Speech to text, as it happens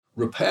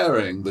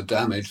repairing the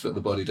damage that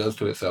the body does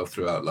to itself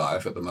throughout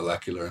life at the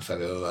molecular and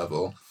cellular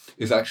level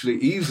is actually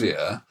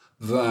easier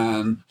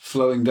than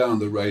slowing down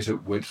the rate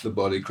at which the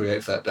body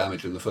creates that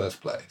damage in the first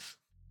place.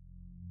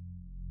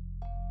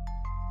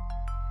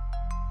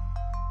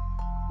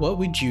 What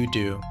would you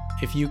do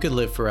if you could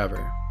live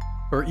forever,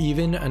 or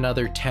even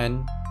another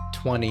 10,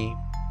 20,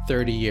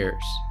 30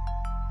 years?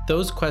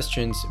 Those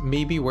questions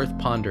may be worth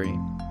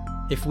pondering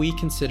if we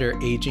consider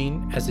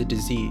aging as a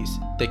disease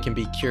that can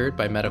be cured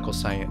by medical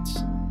science.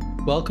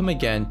 Welcome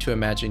again to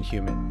Imagine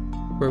Human,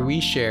 where we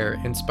share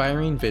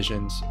inspiring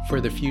visions for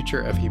the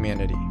future of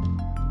humanity.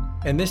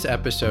 In this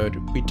episode,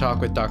 we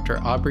talk with Dr.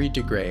 Aubrey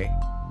de Grey,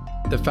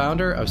 the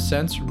founder of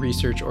Sense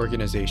Research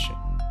Organization,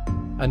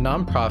 a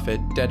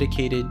nonprofit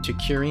dedicated to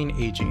curing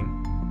aging.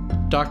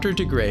 Dr.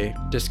 de Grey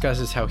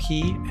discusses how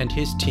he and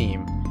his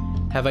team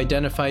have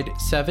identified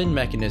 7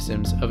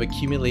 mechanisms of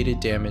accumulated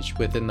damage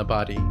within the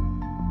body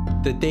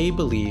that they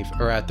believe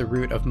are at the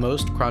root of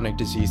most chronic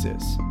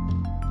diseases,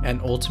 and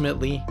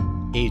ultimately,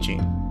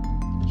 aging.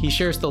 He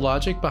shares the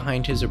logic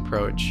behind his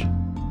approach,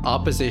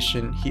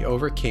 opposition he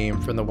overcame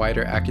from the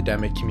wider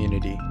academic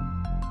community,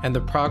 and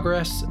the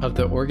progress of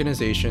the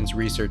organization's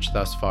research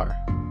thus far.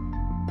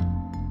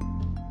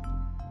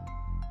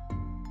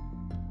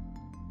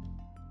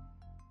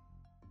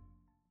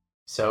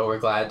 So we're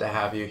glad to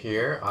have you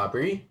here,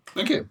 Aubrey.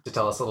 Thank you. To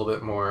tell us a little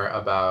bit more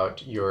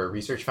about your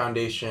research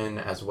foundation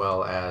as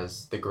well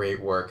as the great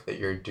work that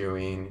you're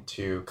doing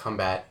to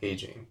combat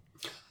aging.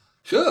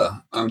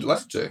 Sure, I'm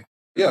delighted to.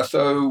 Yeah,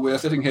 so we're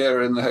sitting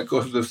here in the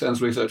headquarters of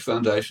Sense Research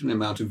Foundation in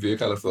Mountain View,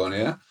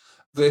 California.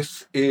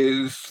 This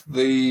is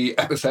the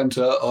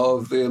epicenter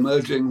of the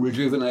emerging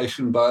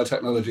rejuvenation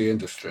biotechnology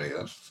industry.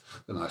 That's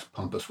a nice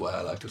pompous way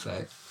I like to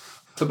say.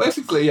 So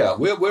basically, yeah,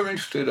 we're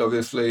interested,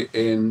 obviously,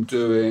 in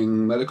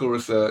doing medical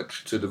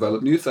research to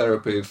develop new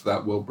therapies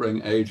that will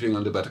bring aging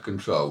under better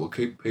control, will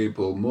keep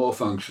people more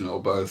functional,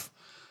 both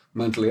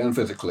mentally and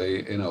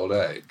physically, in old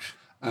age.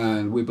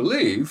 And we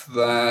believe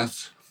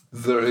that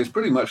there is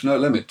pretty much no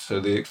limit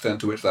to the extent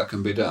to which that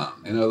can be done.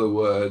 In other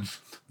words,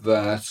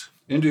 that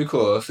in due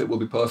course, it will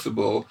be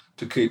possible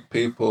to keep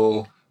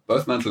people,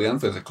 both mentally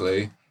and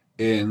physically,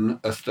 in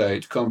a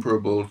state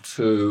comparable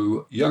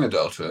to young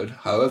adulthood,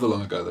 however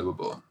long ago they were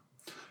born.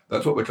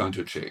 That's what we're trying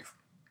to achieve.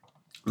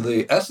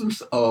 The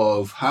essence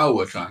of how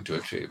we're trying to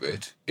achieve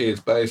it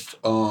is based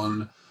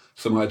on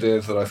some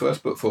ideas that I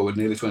first put forward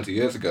nearly 20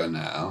 years ago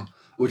now,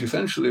 which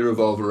essentially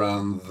revolve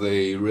around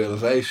the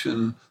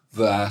realization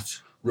that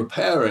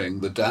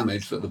repairing the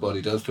damage that the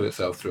body does to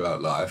itself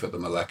throughout life at the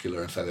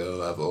molecular and cellular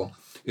level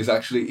is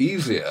actually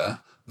easier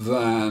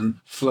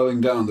than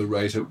slowing down the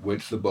rate at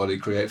which the body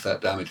creates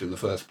that damage in the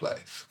first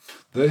place.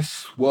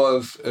 This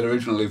was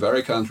originally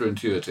very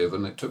counterintuitive,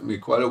 and it took me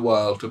quite a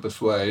while to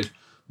persuade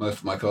most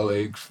of my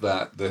colleagues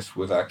that this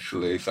was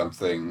actually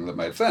something that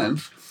made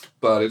sense,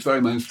 but it's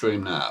very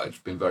mainstream now. It's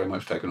been very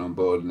much taken on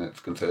board, and it's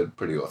considered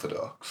pretty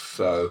orthodox.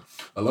 So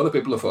a lot of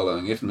people are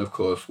following it, and of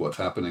course what's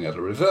happening as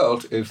a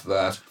result is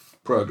that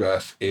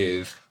progress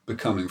is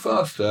becoming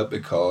faster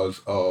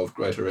because of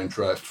greater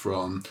interest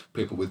from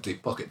people with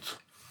deep pockets.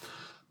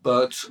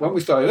 But when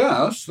we started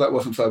out, that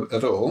wasn't so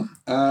at all,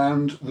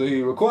 and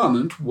the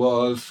requirement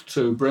was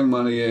to bring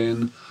money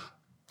in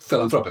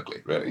philanthropically,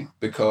 really,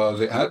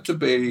 because it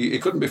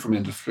couldn't be from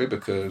industry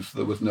because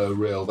there was no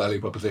real value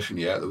proposition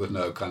yet, there was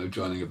no kind of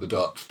joining of the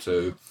dots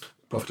to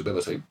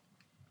profitability.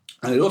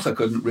 And it also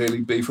couldn't really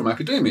be from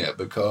academia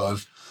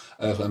because,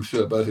 as I'm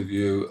sure both of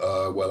you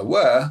are well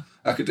aware,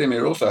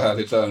 academia also has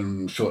its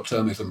own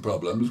short-termism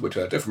problems, which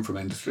are different from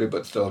industry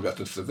but still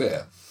just as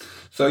severe.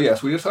 So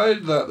yes, we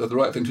decided that the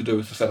right thing to do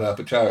was to set up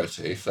a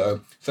charity.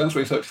 So Sense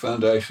Research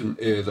Foundation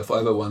is a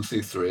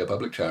 501c3, a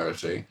public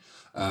charity,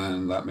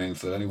 and that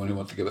means that anyone who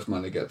wants to give us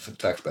money gets a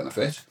tax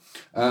benefit.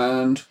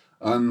 And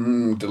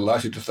I'm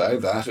delighted to say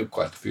that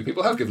quite a few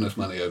people have given us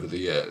money over the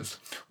years.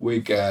 We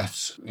get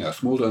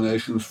small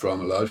donations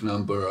from a large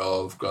number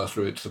of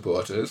grassroots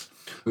supporters.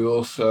 We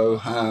also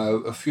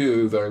have a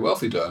few very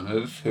wealthy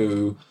donors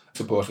who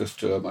support us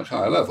to a much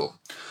higher level.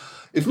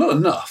 It's not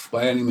enough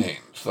by any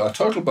means. Our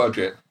total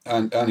budget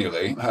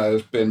annually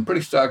has been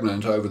pretty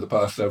stagnant over the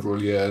past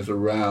several years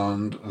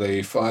around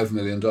the $5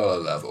 million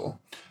level,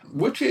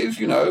 which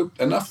is,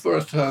 enough for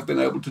us to have been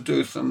able to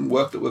do some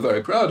work that we're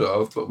very proud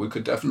of, but we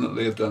could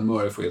definitely have done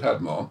more if we had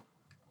had more.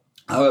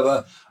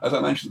 However, as I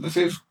mentioned, this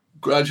is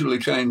gradually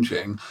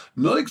changing,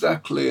 not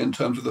exactly in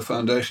terms of the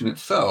foundation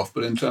itself,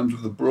 but in terms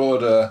of the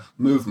broader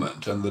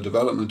movement and the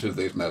development of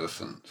these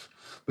medicines.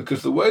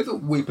 Because the way that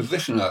we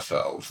position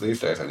ourselves,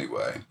 these days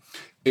anyway,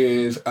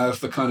 is as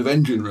the kind of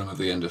engine room of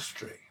the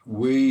industry.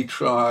 We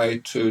try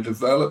to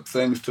develop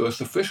things to a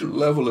sufficient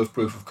level of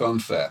proof of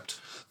concept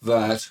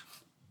that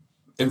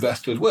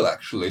investors will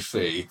actually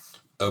see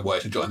a way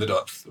to join the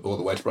dots or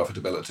the way to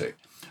profitability.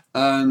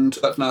 And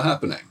that's now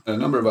happening. A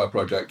number of our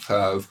projects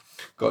have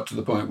got to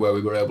the point where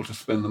we were able to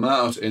spin them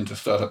out into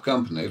startup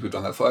companies. We've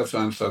done that 5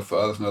 times so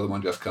far. There's another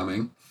one just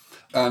coming.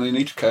 And in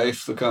each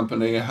case, the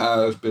company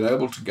has been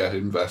able to get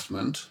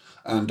investment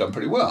and done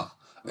pretty well.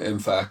 In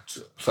fact,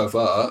 so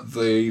far,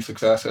 the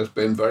success has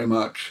been very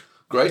much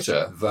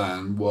greater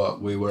than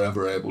what we were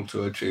ever able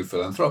to achieve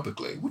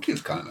philanthropically, which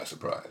is kind of a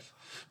surprise.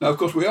 Now, of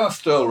course, we are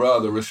still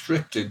rather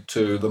restricted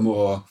to the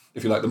more,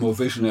 if you like, the more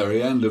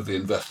visionary end of the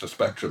investor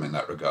spectrum in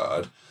that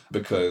regard,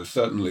 because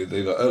certainly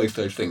these are early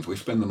stage things. We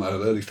spin them out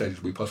of early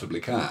stages we possibly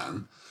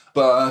can,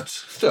 but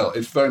still,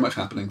 it's very much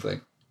a happening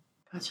thing.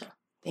 Gotcha.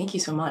 Thank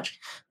you so much.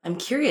 I'm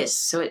curious.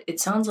 So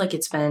it sounds like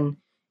it's been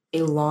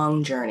a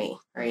long journey,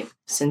 right?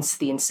 Since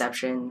the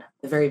inception,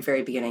 the very,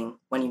 very beginning,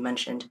 when you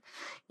mentioned,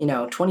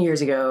 20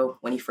 years ago,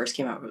 when you first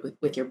came out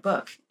with your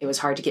book, it was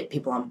hard to get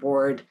people on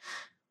board.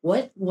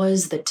 What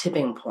was the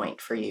tipping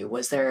point for you?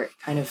 Was there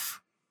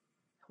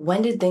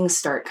when did things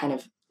start kind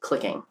of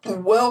clicking?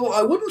 Well,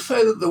 I wouldn't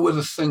say that there was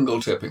a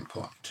single tipping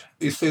point.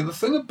 You see, the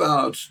thing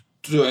about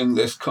doing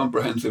this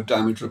comprehensive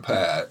damage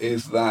repair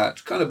is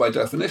that, kind of by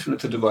definition,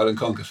 it's a divide and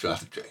conquer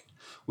strategy,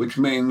 which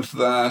means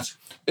that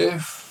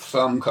if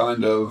some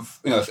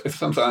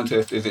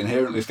scientist is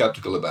inherently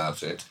skeptical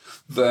about it,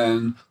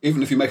 then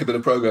even if you make a bit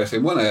of progress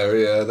in one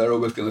area, they're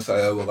always going to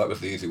say, oh, well, that was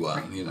the easy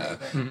one,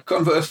 Mm-hmm.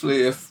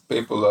 Conversely, if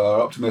people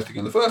are optimistic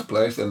in the first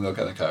place, then they're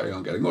going to carry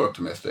on getting more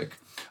optimistic,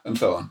 and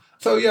so on.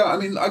 So, yeah,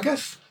 I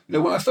guess,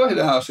 when I started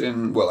out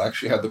I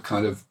actually had the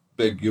kind of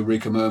big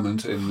eureka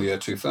moment in the year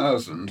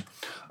 2000.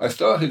 I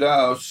started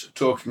out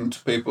talking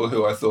to people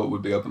who I thought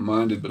would be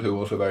open-minded, but who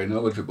were also very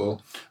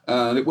knowledgeable,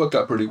 and it worked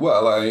out pretty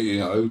well.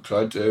 I,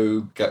 tried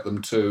to get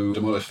them to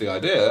demolish the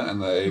idea,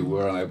 and they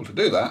were unable to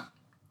do that.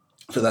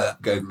 So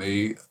that gave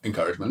me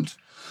encouragement.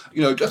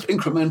 Just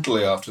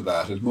incrementally after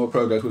that, as more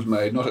progress was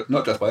made,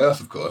 not just by us,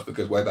 of course,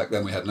 because way back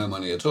then we had no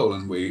money at all,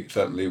 and we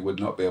certainly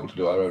would not be able to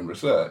do our own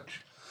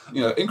research.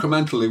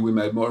 Incrementally we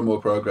made more and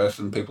more progress,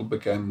 and people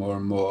became more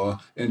and more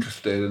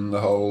interested, and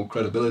the whole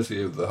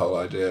credibility of the whole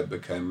idea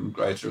became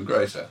greater and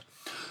greater.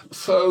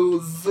 So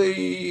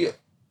the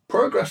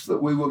progress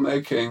that we were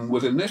making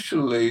was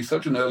initially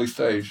such an early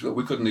stage that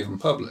we couldn't even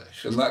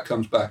publish. And that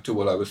comes back to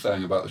what I was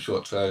saying about the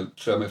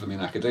short-termism in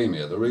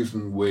academia. The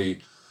reason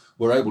we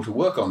were able to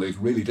work on these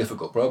really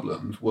difficult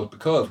problems was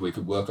because we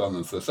could work on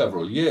them for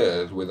several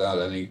years without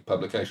any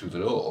publications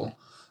at all.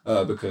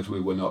 Because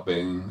we were not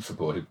being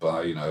supported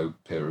by,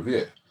 peer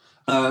review.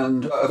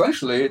 And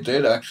eventually it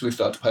did actually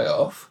start to pay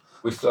off.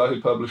 We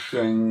started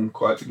publishing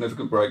quite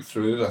significant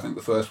breakthroughs. I think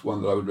the first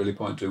one that I would really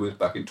point to was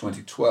back in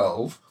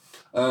 2012.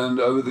 And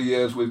over the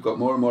years, we've got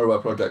more and more of our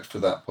projects to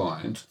that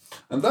point.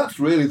 And that's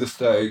really the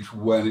stage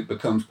when it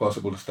becomes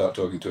possible to start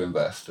talking to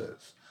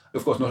investors.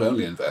 Of course, not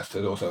only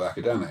investors, also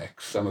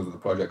academics. Some of the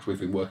projects we've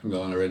been working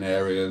on are in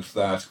areas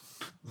that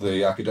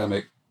the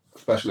academic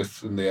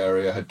specialists in the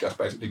area had just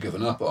basically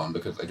given up on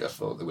because they just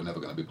thought they were never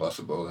going to be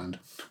possible, and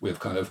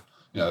we've kind of,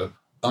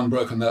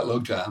 unbroken that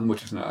logjam,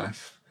 which is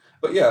nice.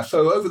 But yeah,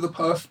 so over the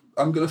past,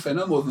 I'm going to say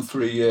no more than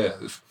 3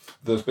 years,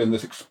 there's been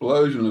this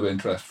explosion of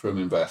interest from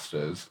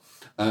investors,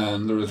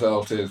 and the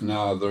result is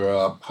now there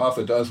are half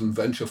a dozen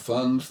venture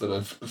funds that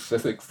are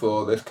specific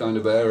for this kind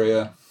of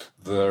area.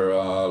 There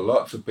are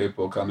lots of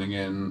people coming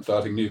in,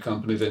 starting new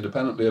companies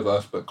independently of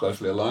us, but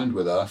closely aligned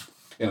with us,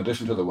 in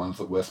addition to the ones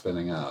that we're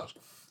spinning out.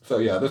 So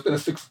yeah, there's been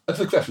a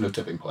succession of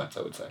tipping points,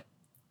 I would say.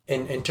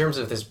 In terms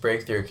of this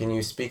breakthrough, can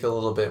you speak a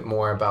little bit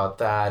more about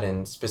that,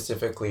 and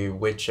specifically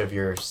which of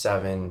your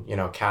 7,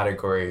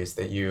 categories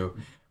that you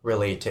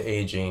relate to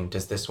aging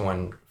does this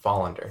one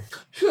fall under?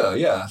 Sure,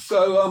 yeah.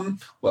 So,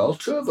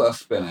 2 of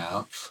us spin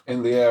out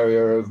in the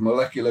area of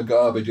molecular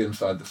garbage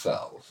inside the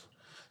cells.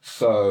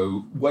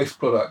 So waste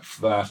products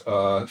that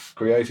are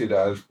created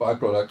as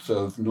byproducts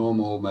of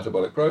normal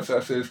metabolic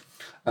processes,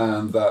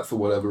 and that for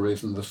whatever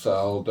reason the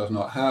cell does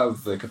not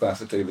have the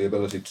capacity, the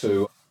ability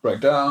to break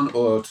down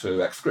or to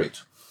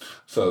excrete.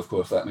 So of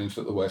course that means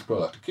that the waste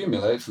product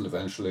accumulates, and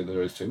eventually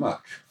there is too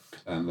much,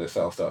 and the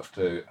cell starts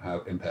to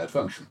have impaired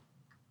function.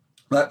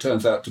 That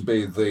turns out to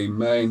be the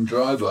main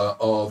driver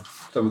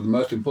of some of the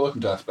most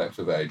important aspects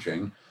of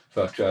aging,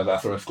 such as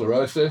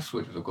atherosclerosis,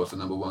 which is of course the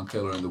number 1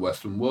 killer in the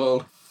Western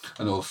world,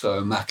 and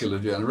also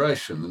macular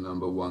degeneration, the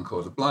number 1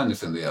 cause of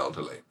blindness in the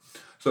elderly.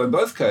 So in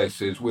both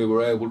cases, we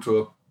were able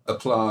to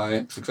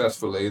apply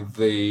successfully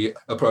the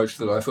approach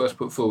that I first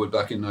put forward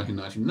back in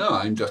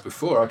 1999, just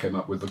before I came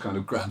up with the kind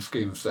of grand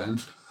scheme of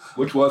sense,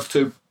 which was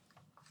to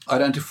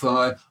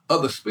identify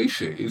other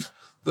species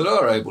that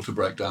are able to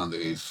break down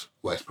these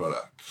waste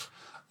products.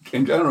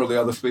 In general, the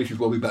other species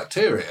will be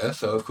bacteria,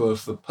 so of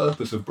course the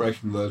purpose of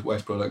breaking those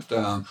waste products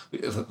down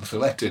is that the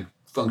selected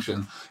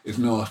function is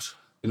not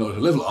in order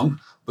to live long,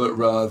 but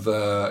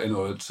rather in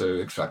order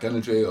to extract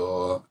energy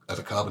or as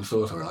a carbon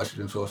source or a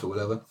nitrogen source or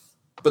whatever.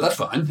 But that's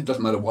fine. It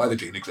doesn't matter why the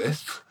gene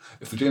exists.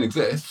 If the gene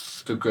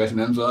exists to create an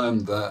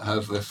enzyme that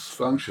has this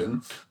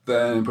function,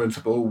 then in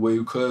principle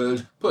we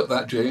could put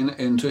that gene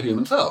into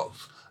human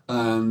cells,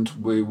 and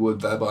we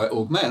would thereby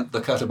augment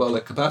the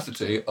catabolic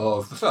capacity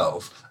of the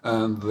cells,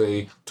 and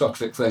the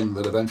toxic thing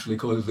that eventually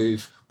causes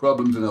these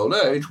problems in old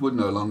age would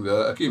no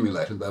longer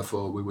accumulate, and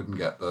therefore we wouldn't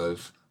get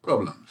those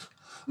problems.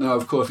 Now,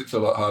 of course, it's a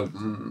lot harder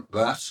than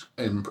that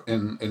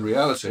in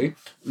reality,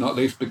 not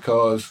least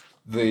because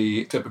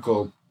the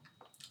typical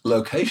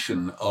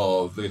location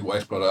of these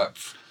waste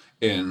products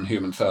in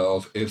human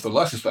cells is the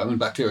lysosome, and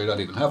bacteria don't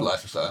even have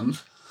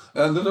lysosomes.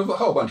 And there's a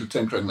whole bunch of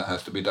tinkering that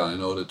has to be done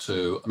in order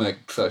to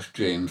make such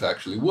genes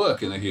actually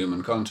work in a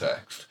human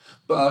context.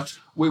 But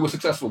we were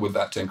successful with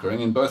that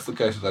tinkering in both the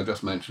cases I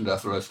just mentioned,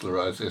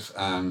 atherosclerosis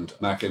and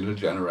macular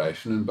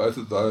degeneration, and both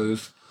of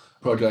those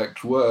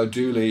projects were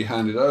duly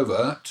handed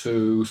over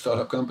to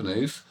startup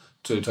companies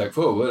to take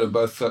forward, and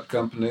both such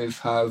companies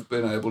have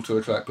been able to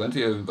attract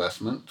plenty of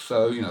investment.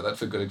 So,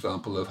 that's a good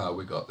example of how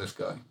we got this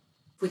going.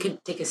 If we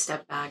could take a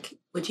step back,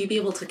 would you be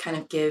able to kind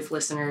of give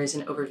listeners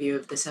an overview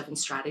of the 7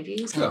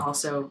 strategies? And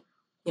also,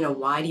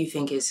 why do you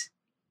think is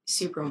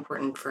super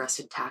important for us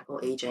to tackle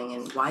aging,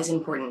 and why is it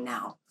important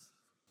now?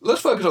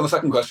 Let's focus on the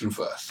second question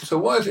first. So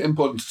why is it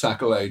important to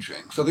tackle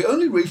aging? So the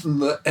only reason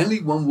that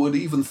anyone would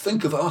even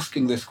think of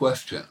asking this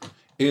question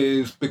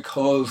is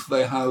because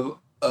they have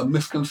a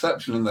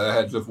misconception in their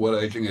heads of what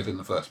aging is in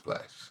the first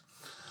place.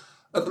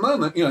 At the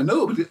moment,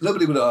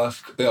 nobody would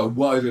ask,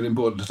 why is it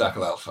important to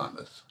tackle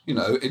Alzheimer's?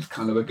 It's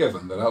kind of a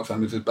given that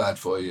Alzheimer's is bad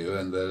for you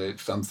and that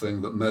it's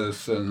something that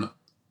medicine,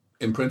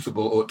 in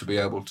principle, ought to be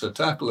able to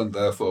tackle, and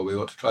therefore we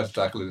ought to try to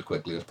tackle it as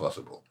quickly as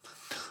possible.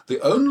 The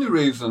only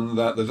reason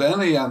that there's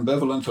any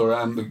ambivalence or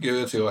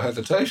ambiguity or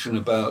hesitation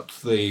about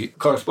the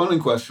corresponding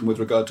question with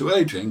regard to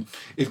aging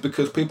is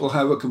because people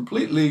have a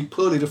completely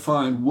poorly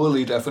defined,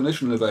 woolly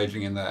definition of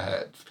aging in their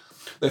heads.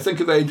 They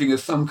think of aging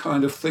as some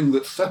kind of thing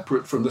that's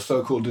separate from the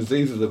so-called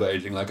diseases of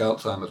aging, like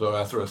Alzheimer's or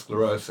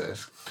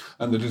atherosclerosis.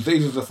 And the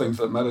diseases are things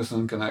that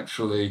medicine can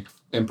actually,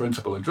 in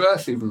principle,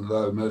 address, even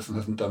though medicine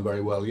hasn't done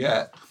very well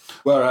yet.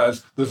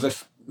 Whereas there's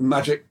this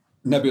magic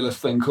nebulous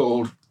thing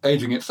called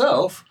aging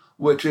itself,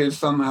 which is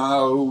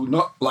somehow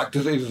not like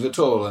diseases at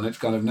all, and it's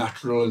kind of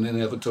natural and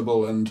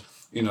inevitable, and,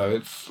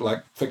 it's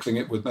like fixing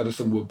it with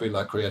medicine would be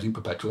like creating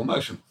perpetual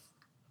motion,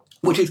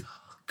 which is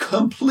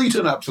complete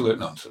and absolute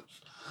nonsense.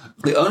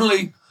 The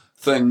only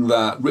thing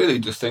that really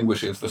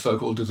distinguishes the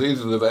so-called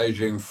diseases of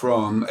aging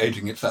from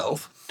aging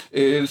itself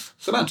is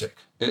semantic.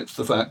 It's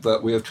the fact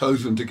that we have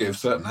chosen to give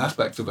certain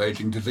aspects of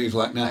aging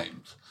disease-like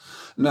names.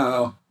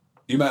 Now,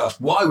 you may ask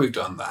why we've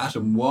done that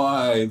and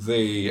why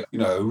the,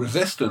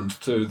 resistance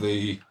to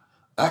the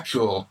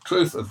actual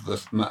truth of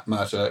this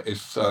matter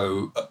is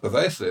so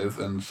pervasive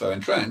and so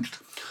entrenched.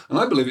 And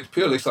I believe it's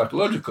purely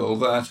psychological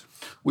that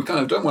we kind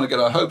of don't want to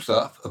get our hopes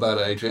up about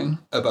aging,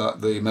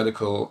 about the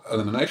medical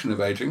elimination of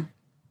aging.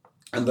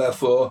 And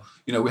therefore,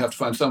 we have to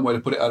find some way to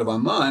put it out of our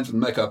minds and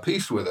make our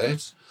peace with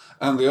it.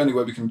 And the only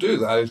way we can do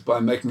that is by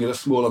making it a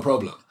smaller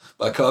problem,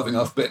 by carving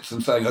off bits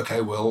and saying,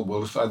 okay, well,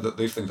 we'll decide that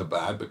these things are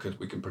bad because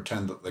we can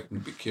pretend that they can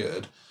be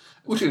cured,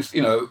 which is,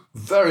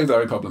 very,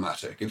 very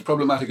problematic. It's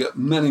problematic at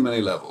many,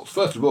 many levels.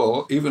 First of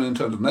all, even in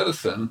terms of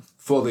medicine,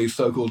 for these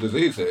so-called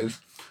diseases,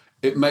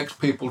 it makes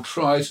people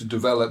try to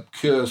develop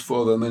cures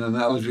for them in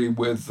analogy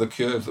with the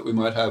cures that we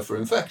might have for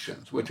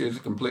infections, which is a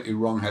completely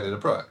wrong-headed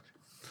approach.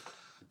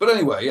 But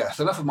anyway, yes,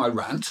 enough of my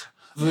rant.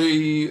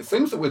 The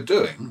things that we're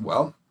doing,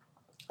 well,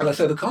 as I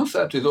say, the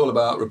concept is all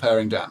about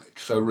repairing damage.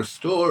 So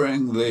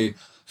restoring the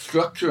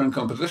structure and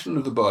composition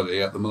of the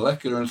body at the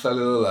molecular and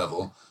cellular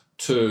level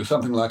to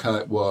something like how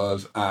it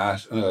was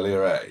at an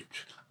earlier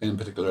age, in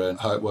particular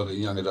how it was in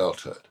young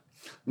adulthood.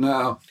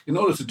 Now, in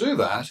order to do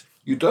that,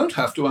 you don't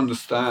have to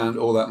understand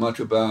all that much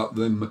about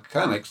the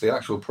mechanics, the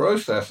actual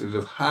processes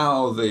of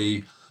how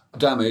the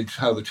damage,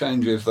 how the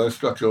changes, those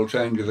structural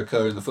changes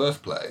occur in the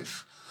first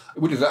place,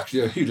 which is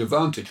actually a huge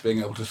advantage, being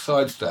able to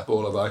sidestep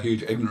all of our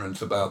huge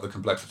ignorance about the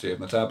complexity of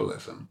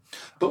metabolism.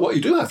 But what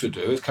you do have to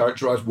do is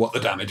characterize what the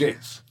damage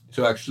is,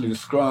 to actually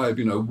describe,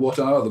 what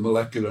are the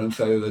molecular and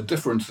cellular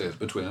differences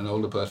between an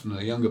older person and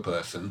a younger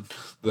person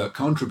that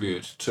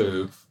contribute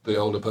to the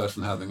older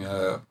person having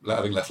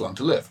less long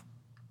to live.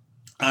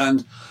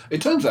 And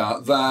it turns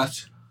out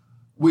that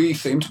we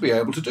seem to be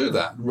able to do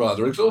that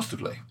rather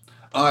exhaustively.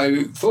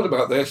 I thought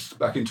about this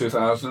back in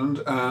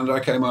 2000, and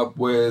I came up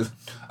with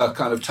a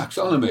kind of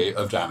taxonomy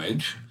of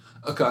damage,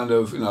 a kind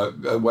of,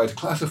 a way to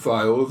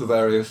classify all of the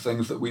various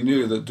things that we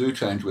knew that do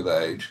change with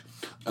age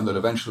and that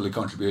eventually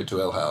contribute to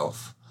ill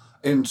health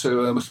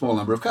into a small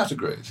number of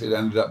categories. It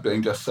ended up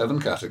being just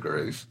 7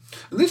 categories.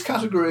 And these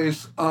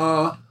categories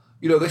are,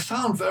 they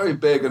sound very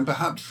big and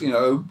perhaps,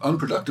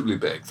 unproductively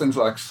big. Things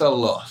like cell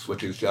loss,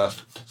 which is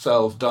just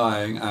cells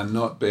dying and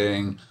not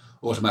being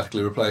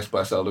automatically replaced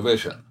by cell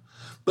division.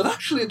 But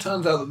actually it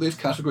turns out that these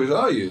categories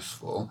are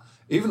useful,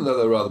 even though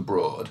they're rather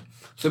broad,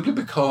 simply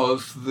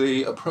because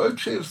the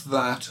approaches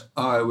that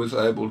I was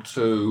able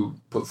to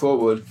put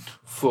forward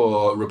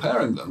for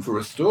repairing them, for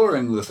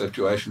restoring the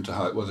situation to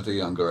how it was at a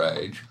younger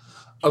age,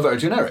 are very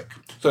generic.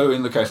 So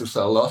in the case of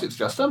cell loss, it's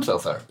just stem cell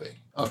therapy.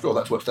 After all,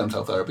 that's what stem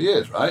cell therapy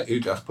is, right? You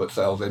just put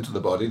cells into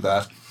the body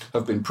that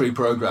have been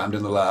pre-programmed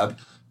in the lab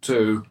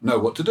to know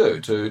what to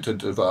do, to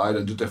divide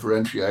and to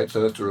differentiate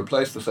so as to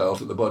replace the cells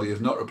that the body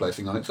is not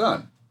replacing on its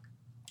own.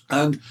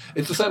 And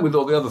it's the same with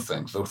all the other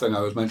things. The thing I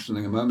was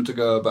mentioning a moment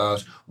ago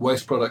about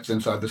waste products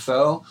inside the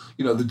cell,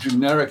 the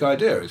generic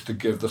idea is to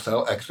give the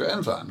cell extra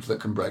enzymes that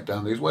can break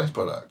down these waste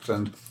products.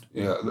 And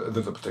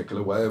there's a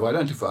particular way of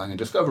identifying and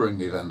discovering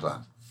these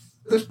enzymes.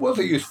 this was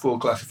a useful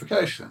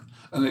classification,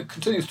 and it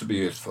continues to be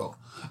useful.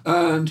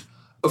 And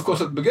of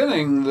course, at the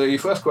beginning, the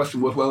first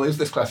question was, well, is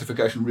this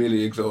classification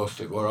really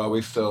exhaustive, or are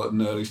we still at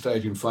an early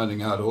stage in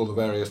finding out all the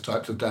various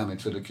types of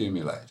damage that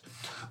accumulate?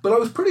 But I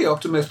was pretty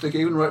optimistic,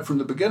 even right from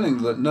the beginning,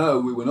 that no,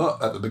 we were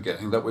not at the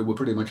beginning, that we were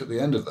pretty much at the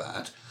end of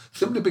that,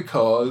 simply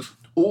because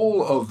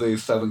all of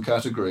these 7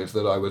 categories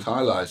that I was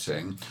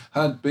highlighting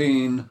had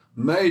been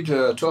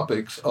major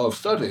topics of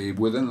study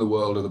within the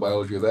world of the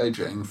biology of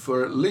aging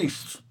for at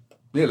least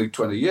nearly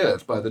 20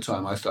 years by the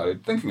time I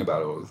started thinking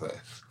about all of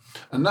this.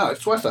 And now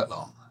it's twice that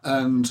long.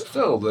 And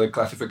still the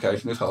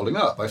classification is holding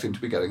up. I seem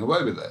to be getting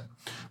away with it.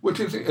 Which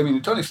is, I mean,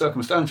 it's only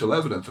circumstantial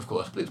evidence, of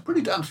course, but it's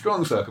pretty damn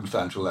strong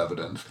circumstantial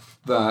evidence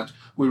that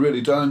we really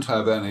don't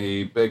have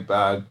any big,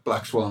 bad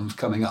black swans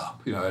coming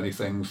up, any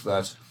things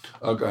that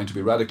are going to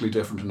be radically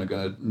different and are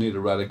going to need a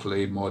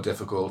radically more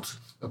difficult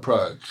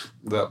approach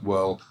that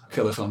will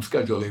kill us on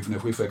schedule, even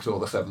if we fix all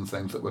the 7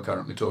 things that we're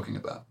currently talking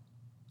about.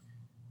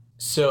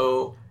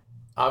 So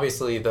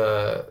obviously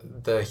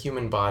the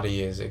human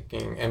body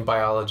and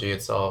biology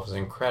itself is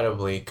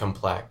incredibly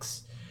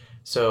complex.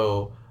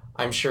 So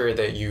I'm sure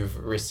that you've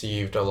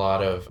received a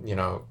lot of,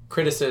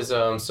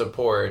 criticism,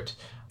 support,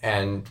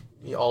 and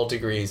all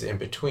degrees in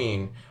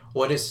between.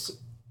 What is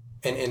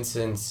an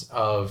instance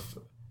of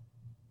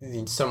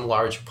some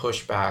large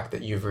pushback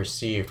that you've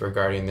received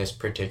regarding this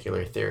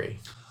particular theory?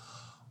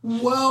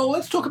 Well,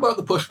 let's talk about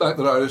the pushback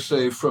that I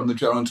received from the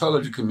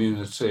gerontology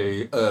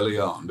community early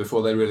on,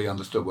 before they really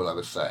understood what I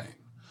was saying.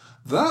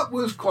 That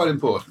was quite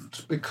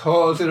important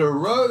because it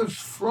arose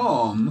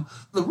from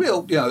the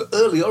real,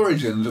 early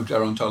origins of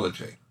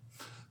gerontology.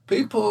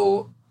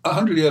 People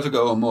 100 years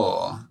ago or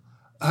more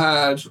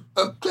had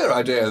a clear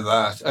idea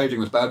that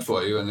aging was bad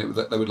for you and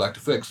that they would like to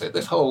fix it.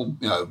 This whole,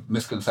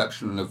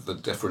 misconception of the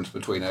difference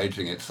between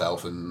aging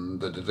itself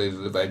and the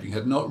diseases of aging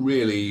had not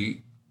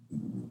really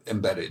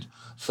embedded.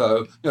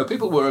 So,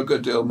 people were a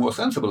good deal more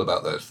sensible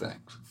about those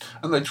things.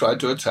 And they tried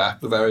to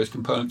attack the various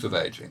components of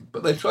aging.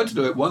 But they tried to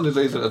do it one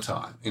disease at a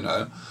time,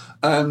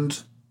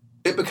 And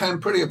it became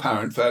pretty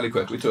apparent fairly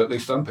quickly to at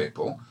least some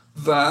people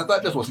that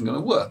just wasn't going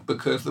to work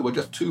because there were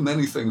just too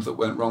many things that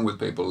went wrong with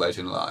people late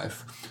in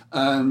life.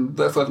 And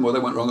furthermore, they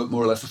went wrong at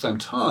more or less the same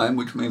time,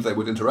 which means they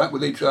would interact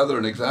with each other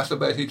and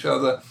exacerbate each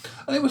other.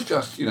 And it was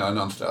just, a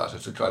non-starter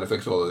to try to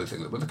fix all of these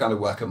things. It was a kind of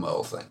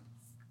whack-a-mole thing.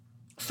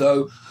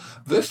 So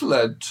this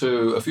led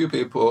to a few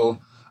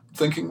people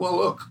thinking, well,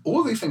 look,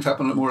 all these things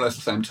happen at more or less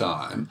the same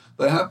time.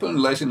 They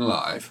happen late in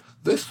life.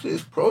 This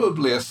is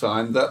probably a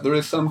sign that there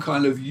is some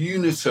kind of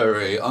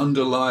unitary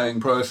underlying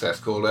process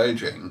called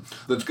aging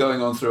that's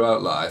going on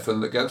throughout life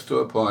and that gets to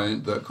a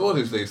point that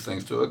causes these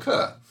things to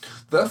occur.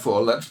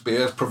 Therefore, let's be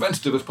as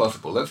preventative as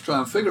possible. Let's try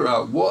and figure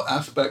out what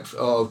aspects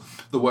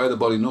of the way the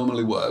body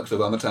normally works, of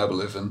our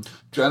metabolism,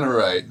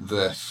 generate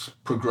this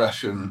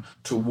progression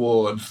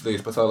towards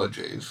these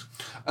pathologies.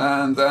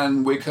 And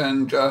then we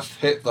can just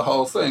hit the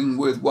whole thing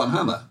with one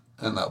hammer,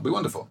 and that'll be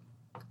wonderful.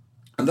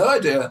 And that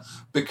idea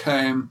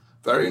became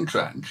very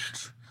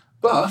entrenched,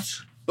 but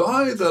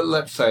by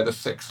let's say the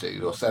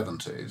 60s or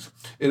 70s,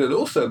 it had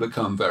also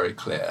become very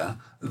clear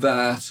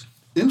that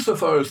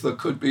insofar as there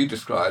could be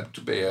described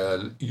to be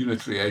a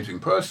unitary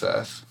aging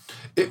process,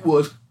 it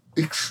was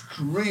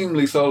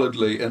extremely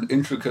solidly and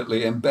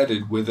intricately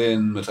embedded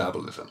within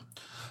metabolism,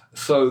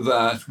 so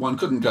that one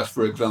couldn't just,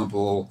 for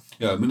example,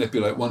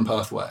 manipulate one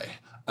pathway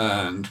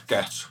and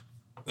get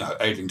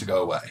aging to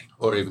go away,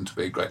 or even to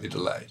be greatly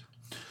delayed.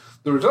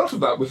 The result of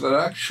that was that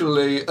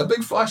actually a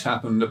big fight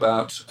happened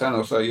about 10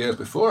 or so years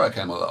before I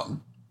came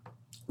along,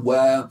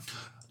 where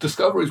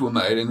discoveries were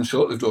made in the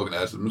short-lived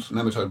organisms,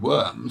 nematode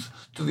worms,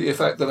 to the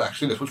effect that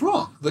actually this was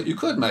wrong, that you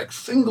could make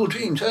single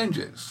gene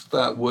changes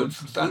that would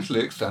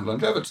substantially extend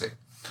longevity.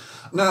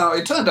 Now,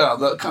 it turned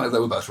out that they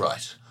were both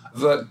right.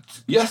 That,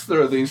 yes,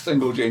 there are these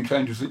single gene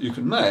changes that you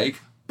can make,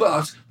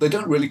 but they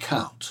don't really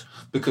count,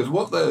 because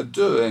what they're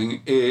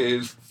doing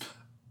is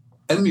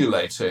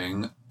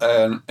emulating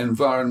an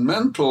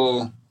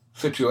environmental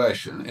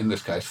situation, in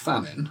this case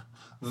famine,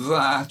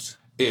 that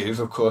is,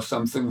 of course,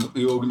 something that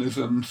the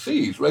organism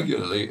sees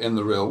regularly in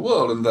the real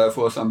world, and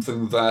therefore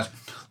something that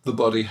the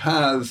body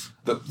has,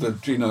 that the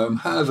genome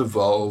has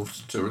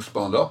evolved to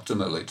respond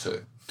optimally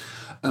to.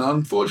 And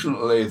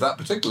unfortunately, that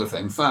particular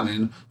thing,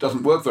 famine,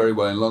 doesn't work very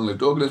well in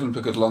long-lived organisms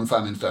because long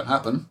famines don't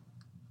happen.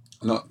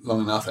 Not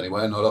long enough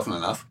anyway, not often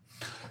enough.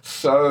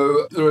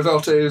 So the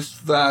result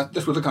is that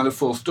this was a kind of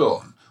false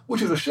dawn,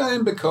 which is a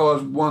shame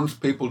because once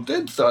people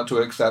did start to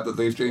accept that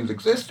these genes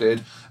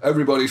existed,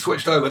 everybody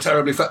switched over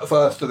terribly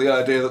fast to the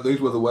idea that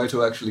these were the way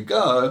to actually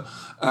go,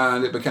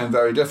 and it became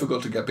very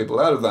difficult to get people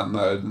out of that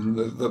mode. And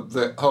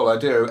the whole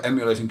idea of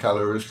emulating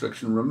calorie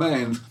restriction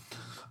remains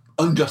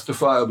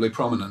unjustifiably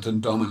prominent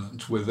and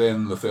dominant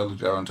within the field of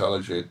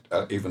gerontology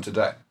even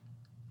today.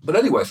 But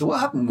anyway, so what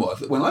happened was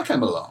that when I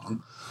came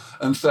along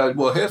and said,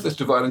 well, here's this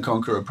divide and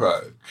conquer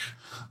approach,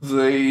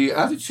 the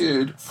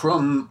attitude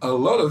from a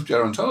lot of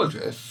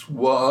gerontologists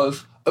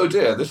was, oh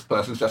dear, this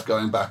person's just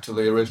going back to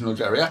the original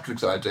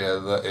geriatrics idea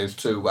that is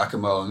too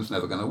whack-a-mole and it's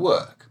never going to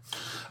work.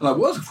 And I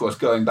was, of course,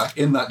 going back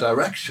in that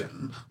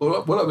direction.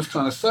 But what I was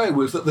trying to say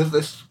was that there's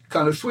this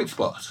kind of sweet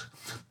spot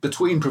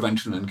between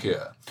prevention and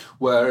cure,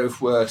 where if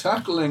we're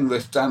tackling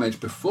this damage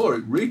before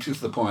it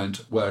reaches the point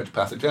where it's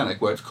pathogenic,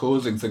 where it's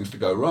causing things to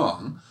go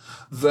wrong,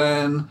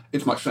 then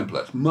it's much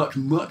simpler. It's much,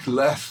 much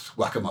less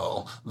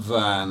whack-a-mole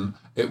than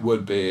it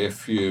would be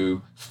if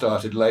you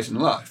started late in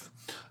life.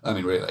 I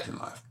mean, really late in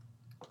life.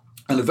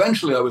 And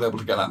eventually I was able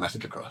to get that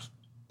message across.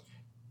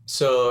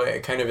 So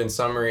kind of in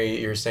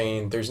summary, you're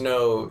saying there's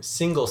no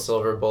single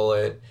silver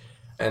bullet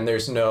and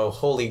there's no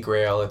holy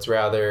grail. It's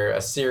rather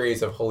a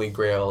series of holy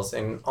grails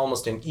and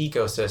almost an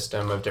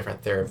ecosystem of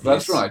different therapies.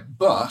 That's right.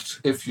 But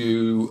if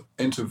you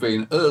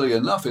intervene early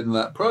enough in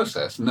that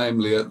process,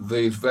 namely at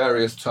these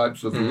various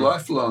types of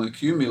lifelong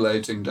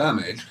accumulating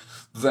damage,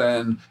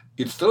 then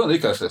it's still an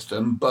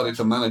ecosystem, but it's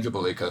a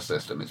manageable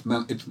ecosystem.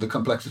 The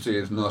complexity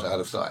is not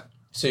out of sight.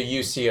 So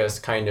you see us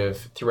kind of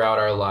throughout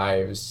our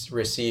lives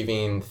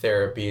receiving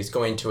therapies,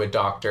 going to a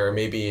doctor,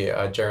 maybe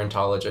a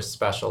gerontologist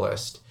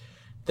specialist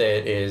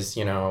that is,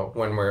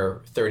 when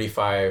we're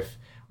 35,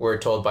 we're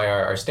told by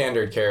our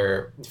standard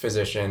care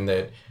physician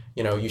that,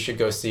 you should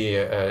go see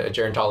a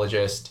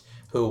gerontologist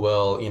who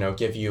will,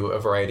 give you a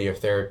variety of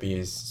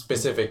therapies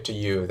specific to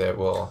you that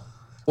will...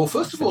 Well,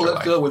 first of all,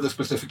 let's deal with the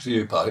specific to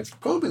you part. It's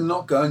probably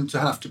not going to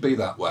have to be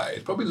that way.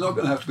 It's probably not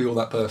going to have to be all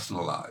that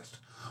personalised.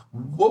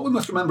 What we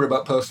must remember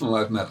about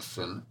personalised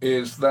medicine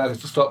is that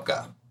it's a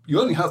stopgap. You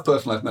only have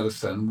personalised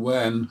medicine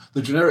when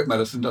the generic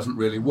medicine doesn't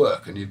really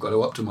work and you've got to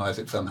optimise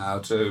it somehow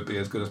to be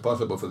as good as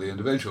possible for the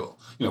individual.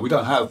 We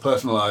don't have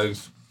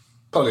personalised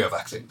polio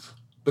vaccines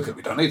because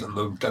we don't need them.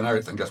 The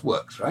generic thing just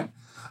works, right?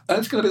 And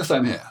it's going to be the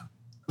same here.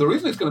 The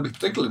reason it's going to be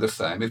particularly the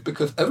same is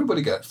because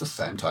everybody gets the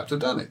same types of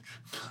damage.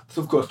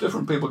 So, of course,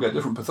 different people get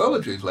different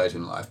pathologies late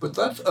in life, but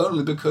that's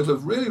only because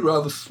of really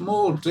rather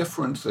small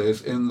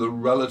differences in the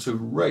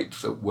relative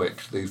rates at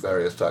which these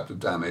various types of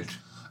damage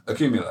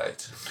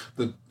accumulate.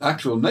 The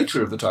actual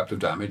nature of the types of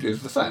damage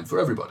is the same for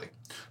everybody.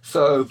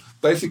 So,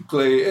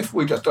 basically, if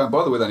we just don't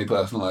bother with any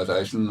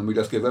personalisation and we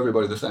just give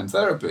everybody the same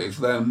therapies,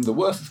 then the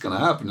worst that's going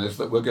to happen is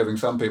that we're giving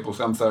some people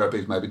some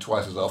therapies maybe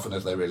twice as often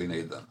as they really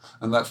need them.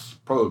 And that's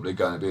probably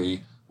going to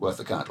be worth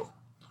the candle.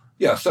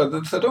 Yeah, so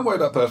don't worry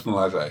about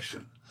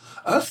personalisation.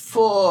 As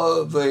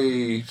for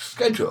the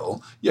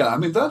schedule,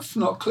 that's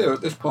not clear at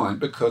this point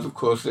because, of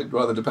course, it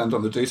rather depends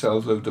on the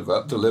details of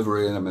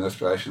delivery and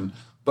administration.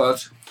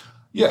 But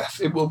yes,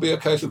 it will be a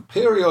case of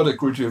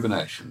periodic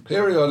rejuvenation,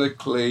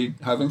 periodically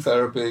having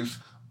therapies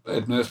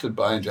administered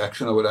by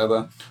injection or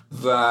whatever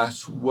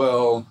that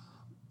will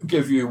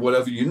give you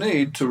whatever you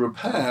need to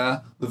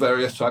repair the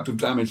various types of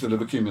damage that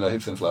have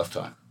accumulated since last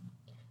time.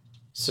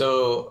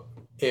 So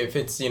if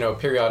it's,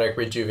 periodic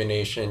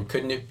rejuvenation,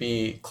 couldn't it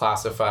be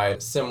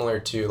classified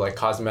similar to like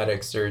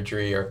cosmetic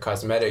surgery or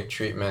cosmetic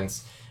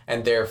treatments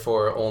and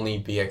therefore only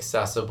be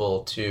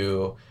accessible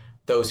to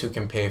those who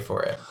can pay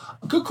for it?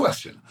 Good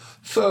question.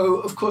 So,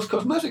 of course,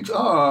 cosmetics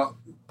are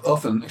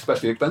often,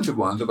 especially expensive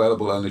ones,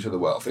 available only to the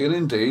wealthy. And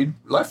indeed,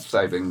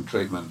 life-saving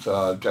treatments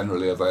are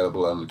generally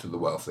available only to the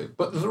wealthy.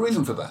 But there's a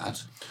reason for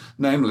that,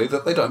 namely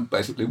that they don't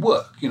basically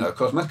work.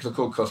 Cosmetics are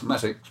called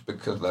cosmetics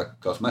because they're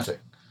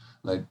cosmetic.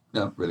 They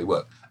don't really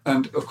work.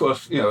 And, of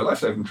course,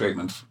 life-saving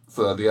treatments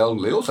for the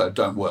elderly also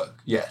don't work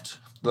yet.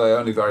 They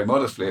only very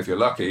modestly, if you're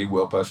lucky,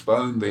 will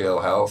postpone the ill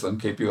health and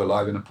keep you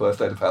alive in a poor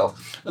state of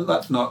health. And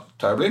that's not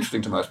terribly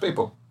interesting to most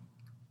people.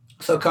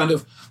 So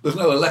there's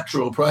no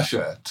electoral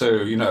pressure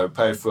to,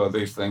 pay for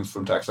these things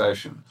from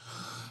taxation.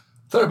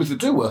 Therapies that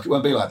do work, it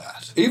won't be like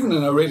that. Even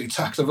in a really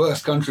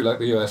tax-averse country like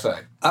the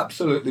USA,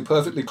 absolutely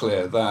perfectly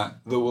clear that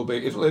it'll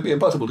be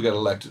impossible to get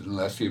elected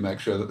unless you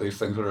make sure that these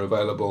things are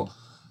available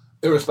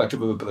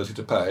irrespective of ability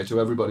to pay, to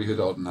everybody who's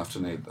old enough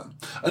to need them.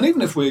 And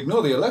even if we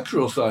ignore the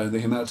electoral side and the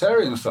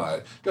humanitarian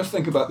side, just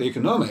think about the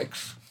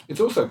economics, it's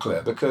also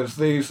clear because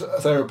these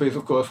therapies,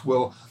 of course,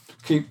 will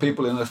keep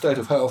people in a state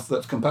of health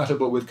that's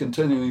compatible with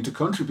continuing to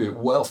contribute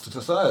wealth to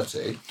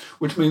society,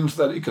 which means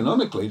that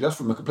economically, just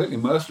from a completely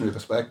mercenary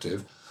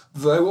perspective,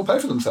 they will pay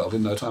for themselves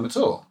in no time at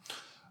all.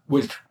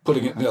 Which,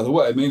 putting it the other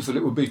way, means that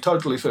it would be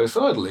totally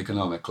suicidal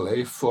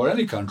economically for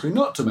any country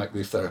not to make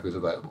these therapies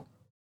available.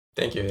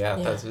 Thank you. Yeah.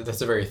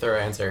 That's a very thorough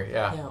answer.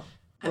 Yeah.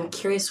 I'm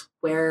curious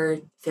where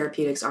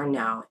therapeutics are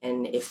now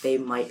and if they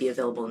might be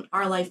available in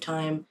our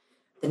lifetime,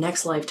 the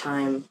next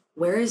lifetime.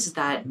 Where is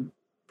that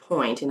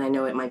point? And I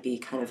know it might be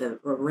kind of a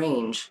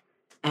range.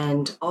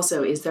 And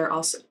also, is there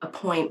also a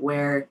point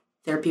where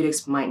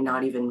therapeutics might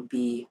not even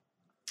be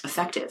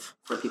effective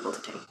for people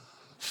to take?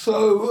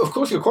 So, of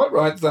course, you're quite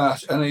right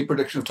that any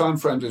prediction of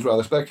timeframes is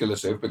rather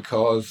speculative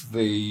because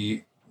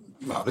this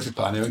is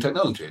pioneering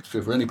technology. It's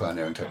true for any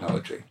pioneering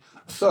technology.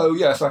 So,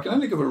 yes, I can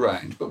only give a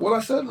range, but what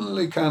I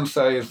certainly can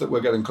say is that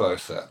we're getting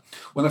closer.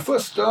 When I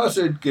first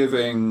started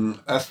giving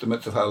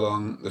estimates of how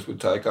long this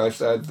would take, I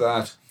said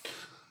that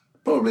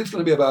probably it's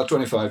going to be about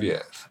 25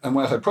 years. And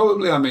when I say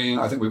probably, I mean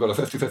I think we've got a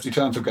 50-50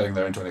 chance of getting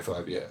there in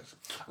 25 years.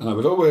 And I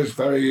was always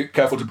very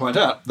careful to point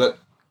out that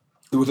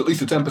there was at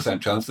least a 10%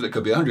 chance that it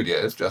could be 100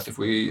 years, just if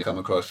we come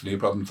across new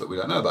problems that we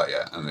don't know about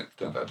yet, and it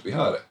turns out to be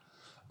harder.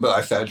 But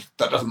I said,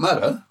 that doesn't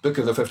matter,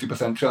 because a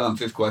 50%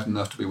 chance is quite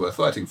enough to be worth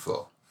fighting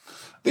for.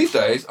 These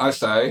days, I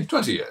say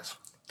 20 years.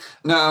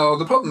 Now,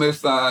 the problem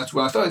is that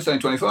when I started saying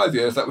 25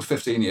 years, that was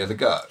 15 years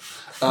ago,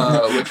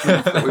 which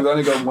means that we've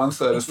only gone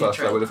one-third as fast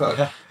as I would have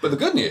hoped. But the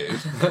good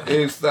news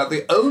is that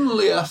the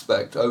only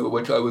aspect over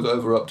which I was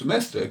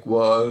over-optimistic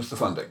was the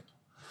funding.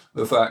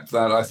 The fact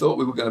that I thought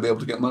we were going to be able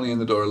to get money in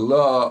the door a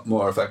lot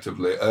more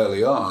effectively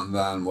early on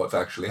than what's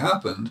actually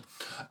happened.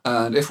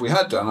 And if we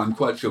had done, I'm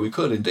quite sure we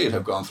could indeed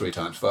have gone 3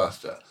 times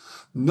faster.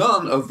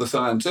 None of the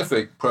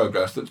scientific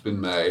progress that's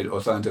been made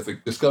or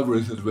scientific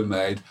discoveries that have been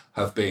made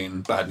have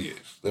been bad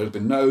news. There has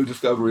been no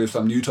discovery of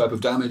some new type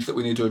of damage that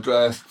we need to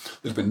address.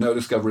 There's been no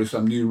discovery of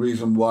some new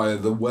reason why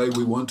the way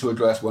we want to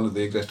address one of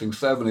the existing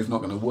 7 is not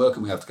going to work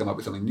and we have to come up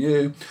with something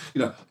new.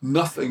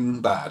 Nothing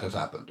bad has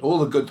happened. All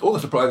the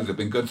surprises have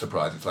been good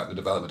surprises, like the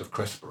development of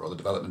CRISPR or the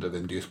development of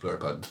induced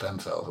pluripotent stem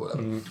cells or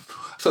whatever.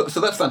 So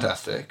that's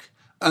fantastic.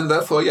 And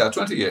therefore,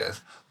 20 years.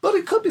 But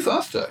it could be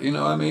faster.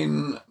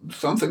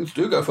 Some things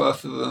do go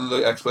faster than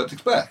the experts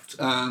expect.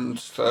 And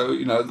so,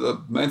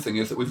 the main thing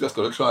is that we've just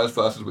got to try as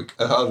hard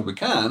as we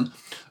can,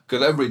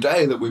 because every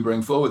day that we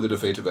bring forward the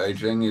defeat of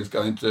aging is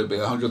going to be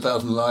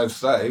 100,000 lives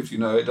saved.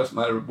 It doesn't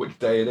matter which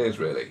day it is,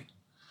 really.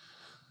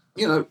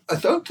 I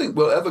don't think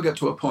we'll ever get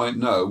to a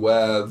point,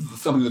 where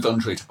something is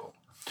untreatable.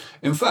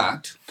 In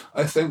fact,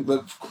 I think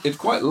that it's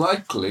quite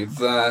likely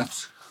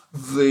that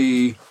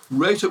the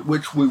rate at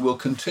which we will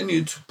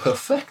continue to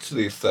perfect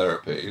these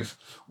therapies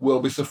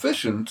will be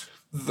sufficient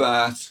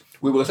that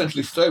we will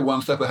essentially stay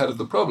one step ahead of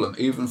the problem,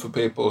 even for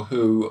people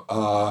who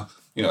are,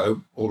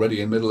 already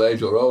in middle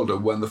age or older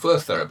when the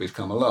first therapies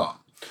come along.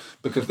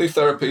 Because these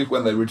therapies,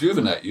 when they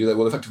rejuvenate you, they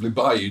will effectively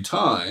buy you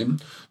time,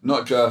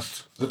 not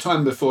just the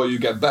time before you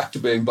get back to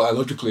being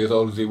biologically as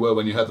old as you were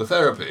when you had the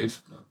therapies.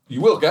 You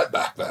will get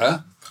back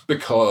there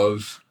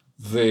because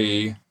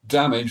the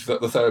damage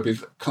that the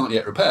therapies can't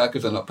yet repair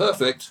because they're not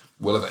perfect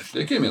will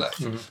eventually accumulate.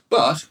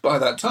 But by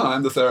that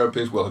time, the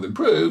therapies will have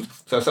improved,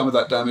 so some of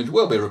that damage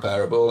will be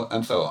repairable,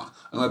 and so on.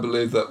 And I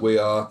believe that we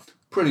are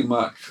pretty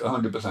much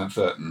 100%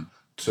 certain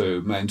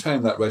to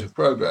maintain that rate of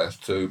progress,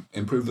 to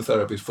improve the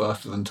therapies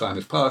faster than time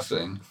is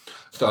passing,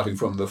 starting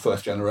from the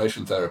first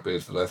generation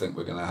therapies that I think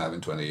we're going to have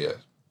in 20 years.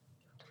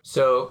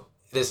 So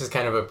this is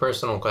kind of a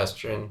personal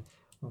question,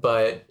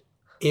 but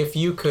if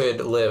you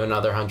could live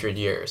another 100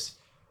 years,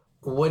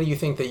 what do you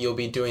think that you'll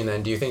be doing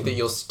then? Do you think that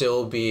you'll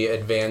still be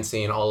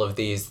advancing all of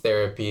these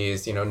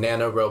therapies,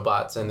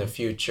 nanorobots in the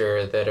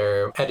future that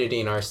are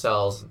editing our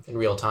cells in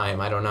real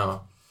time? I don't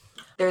know.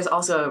 There's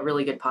also a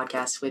really good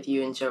podcast with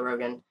you and Joe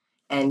Rogan.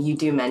 And you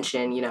do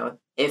mention,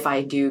 if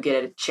I do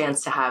get a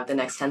chance to have the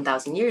next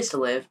 10,000 years to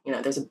live,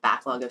 there's a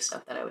backlog of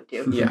stuff that I would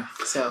do. Yeah.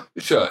 So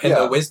sure. And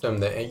the wisdom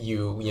that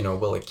you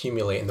will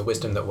accumulate and the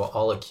wisdom that we'll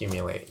all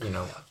accumulate,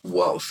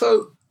 Well,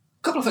 so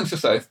a couple of things to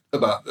say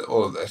about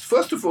all of this.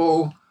 First of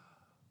all,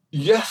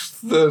 yes,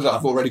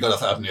 I've already got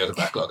 1,000 years of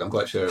backlog, I'm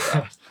quite sure of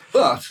that.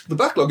 But the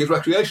backlog is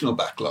recreational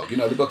backlog,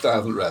 the books I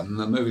haven't read and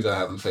the movies I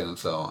haven't seen and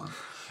so on.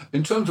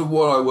 In terms of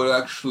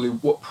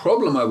what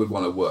problem I would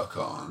want to work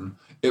on,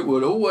 it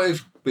would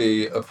always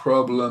be a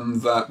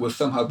problem that was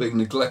somehow being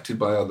neglected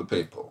by other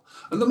people.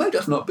 And there may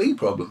just not be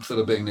problems that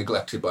are being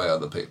neglected by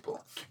other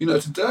people.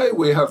 Today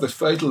we have this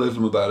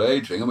fatalism about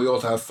aging, and we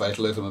also have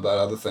fatalism about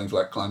other things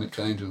like climate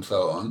change and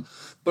so on.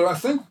 But I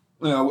think,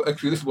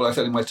 actually this is what I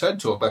said in my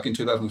TED talk back in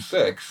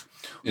 2006,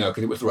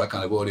 because it was the right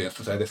kind of audience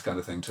to say this kind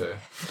of thing too,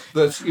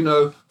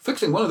 that,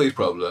 fixing one of these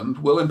problems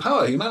will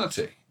empower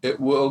humanity. It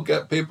will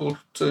get people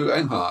to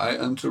aim high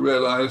and to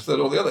realise that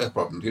all the other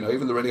problems,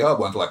 even the really hard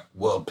ones like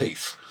world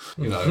peace,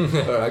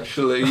 are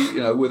actually,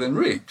 within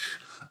reach.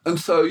 And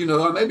so,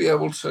 I may be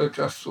able to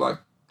just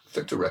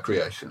stick to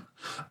recreation.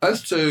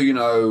 As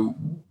to,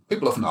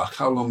 people often ask,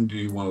 how long do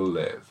you want to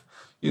live?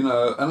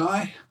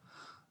 And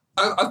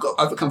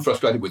I've become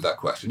frustrated with that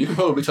question. You can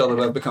probably tell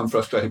that I've become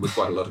frustrated with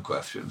quite a lot of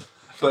questions.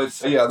 But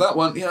that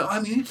one,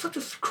 it's such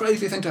a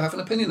crazy thing to have an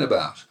opinion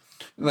about.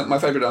 My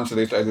favourite answer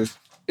these days is,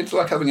 it's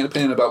like having an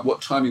opinion about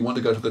what time you want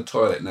to go to the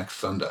toilet next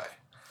Sunday.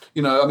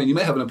 You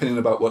may have an opinion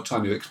about what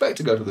time you expect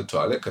to go to the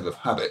toilet because of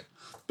habit,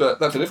 but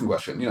that's a different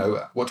question.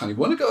 What time you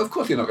want to go, of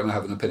course you're not going to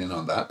have an opinion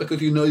on that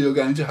because you're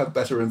going to have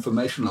better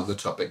information on the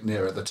topic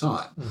nearer the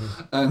time.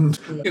 And,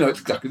 it's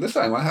exactly the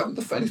same. I haven't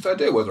the faintest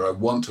idea whether I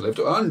want to live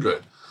to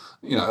 100.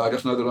 I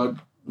just know that I'd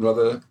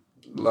rather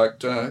like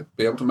to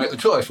be able to make the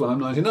choice when I'm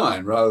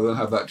 99 rather than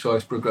have that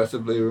choice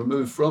progressively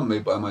removed from me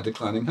by my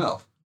declining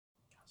health.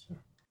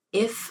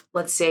 If,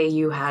 let's say,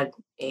 you had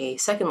a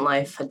second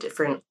life, a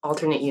different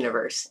alternate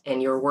universe, and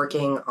you're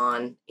working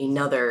on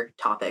another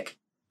topic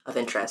of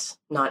interest,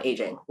 not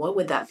aging, what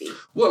would that be?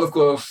 Well, of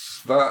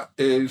course, that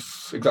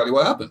is exactly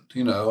what happened.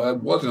 I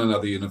was in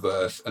another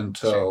universe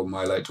until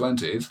my late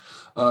 20s.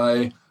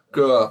 I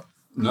grew up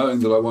knowing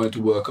that I wanted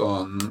to work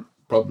on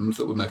problems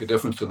that would make a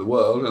difference to the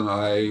world, and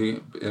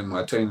in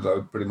my teens,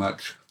 I pretty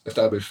much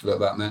established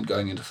that meant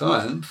going into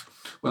science.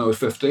 When I was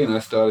 15, I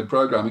started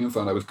programming and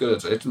found I was good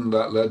at it, and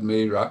that led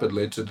me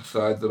rapidly to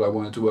decide that I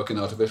wanted to work in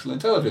artificial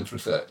intelligence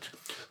research,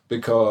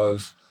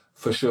 because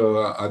for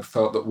sure, I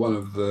felt that one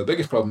of the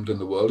biggest problems in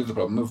the world is the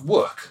problem of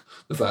work.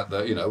 The fact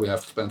that, we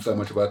have to spend so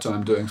much of our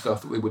time doing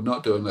stuff that we would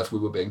not do unless we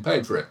were being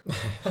paid for it.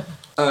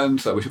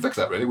 And so we should fix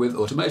that really with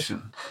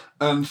automation.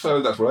 And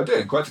so that's what I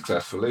did quite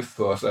successfully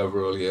for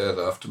several years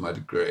after my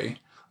degree,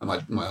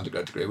 my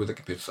undergrad degree with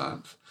computer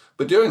science.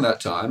 But during that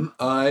time,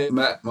 I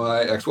met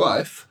my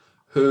ex-wife,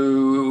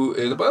 who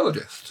is a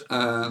biologist,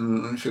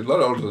 and she's a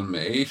lot older than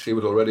me. She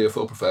was already a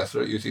full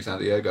professor at UC San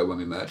Diego when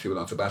we met. She was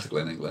on sabbatical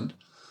in England.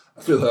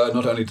 Through her,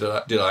 not only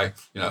did I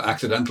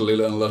accidentally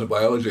learn a lot of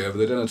biology over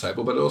the dinner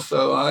table, but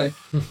also I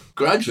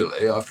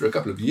gradually, after a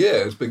couple of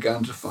years,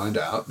 began to find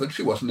out that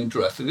she wasn't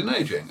interested in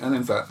aging. And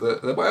in fact,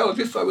 the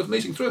biologists I was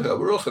meeting through her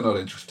were also not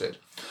interested.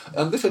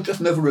 And this had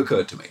just never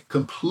occurred to me,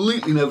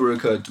 completely never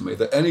occurred to me,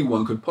 that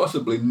anyone could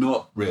possibly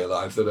not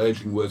realize that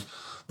aging was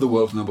the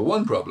world's number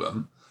one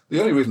problem. The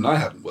only reason I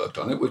hadn't worked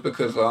on it was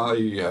because I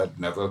had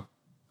never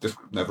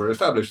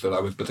established that I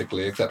was a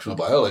particularly exceptional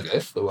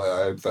biologist, the way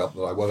I felt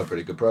that I was a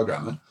pretty good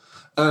programmer.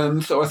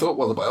 And so I thought,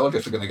 well, the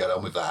biologists are going to get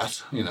on with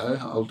that,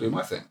 I'll do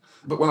my thing.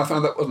 But when I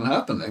found that wasn't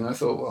happening, I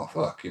thought, well,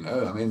 fuck,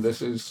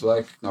 this is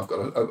like, I've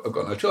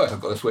got no choice, I've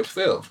got to switch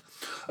fields.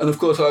 And of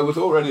course, I was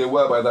already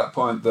aware by that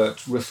point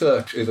that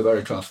research is a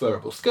very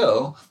transferable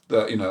skill,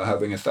 that,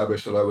 having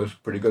established that I was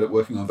pretty good at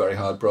working on very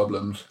hard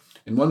problems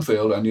in one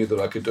field, I knew that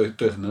I could do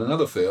it in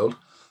another field.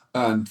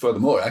 And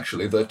furthermore,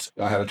 actually, that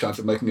I had a chance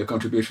of making a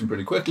contribution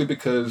pretty quickly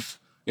because,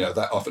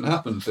 that often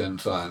happens in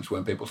science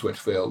when people switch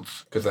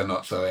fields because they're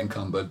not so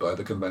encumbered by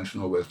the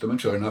conventional wisdom.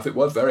 And sure enough, it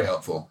was very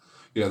helpful.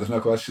 There's no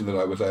question that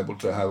I was able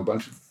to have a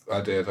bunch of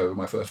ideas over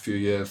my first few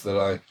years that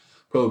I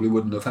probably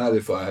wouldn't have had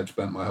if I had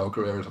spent my whole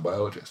career as a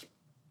biologist.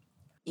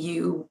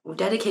 You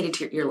dedicated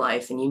to your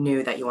life and you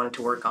knew that you wanted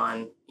to work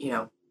on,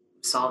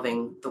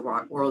 solving the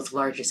world's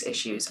largest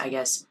issues. I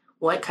guess,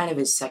 what kind of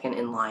is second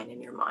in line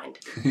in your mind?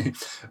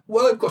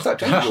 Well, of course, that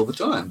changes all the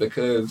time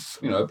because,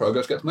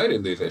 progress gets made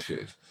in these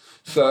issues.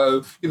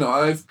 So,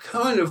 I've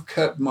kind of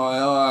kept one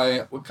eye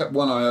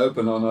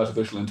open on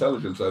artificial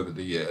intelligence over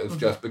the years,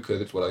 just because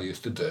it's what I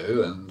used to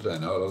do, and I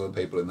know a lot of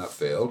people in that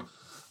field.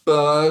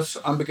 But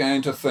I'm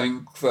beginning to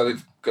think that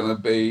it's going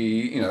to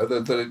be,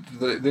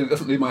 that it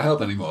doesn't need my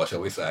help anymore,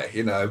 shall we say.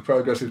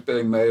 Progress is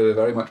being made at a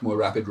very much more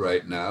rapid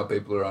rate now.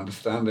 People are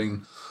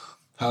understanding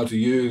how to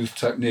use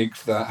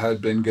techniques that had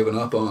been given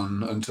up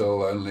on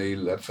until only,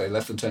 let's say,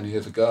 less than 10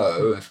 years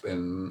ago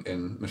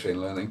in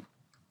machine learning.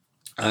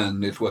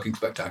 And it's working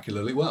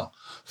spectacularly well.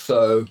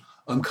 So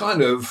I'm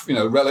kind of,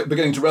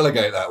 beginning to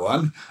relegate that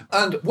one.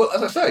 And, well,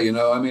 as I say,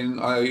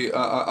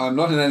 I'm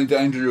not in any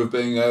danger of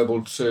being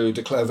able to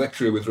declare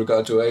victory with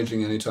regard to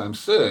aging anytime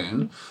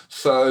soon.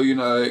 So,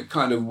 it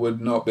kind of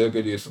would not be a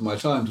good use of my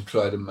time to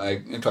try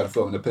to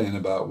form an opinion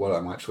about what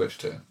I might switch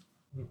to.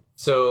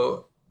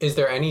 So is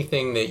there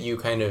anything that you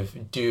kind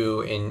of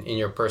do in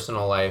your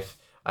personal life?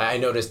 I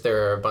noticed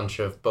there are a bunch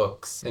of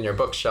books in your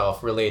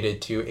bookshelf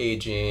related to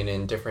aging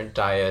and different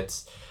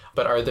diets,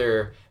 but are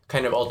there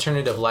kind of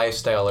alternative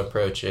lifestyle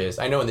approaches?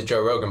 I know in the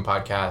Joe Rogan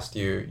podcast,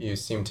 you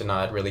seem to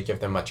not really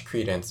give them much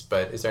credence,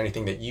 but is there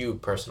anything that you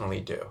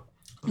personally do?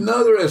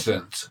 No, there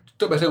isn't.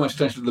 Don't pay so much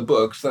attention to the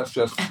books. That's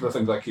just the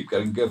things I keep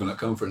getting given at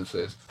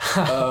conferences.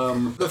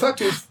 The fact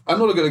is, I'm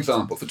not a good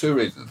example for two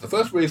reasons. The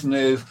first reason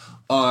is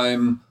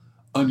I'm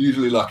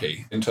unusually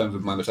lucky in terms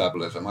of my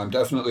metabolism. I'm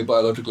definitely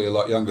biologically a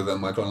lot younger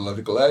than my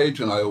chronological age,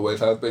 and I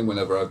always have been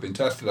whenever I've been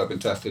tested. I've been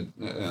tested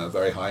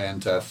very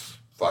high-end tests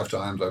 5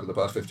 times over the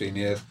past 15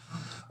 years.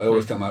 I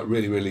always come out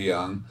really, really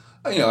young.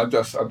 And, I've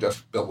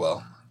just built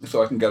well.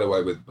 So I can get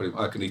away with,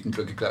 I can eat and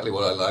drink exactly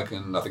what I like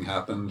and nothing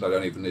happens. I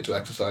don't even need to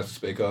exercise to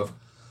speak of,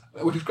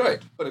 which is great.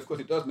 But of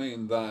course it does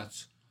mean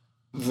that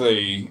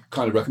the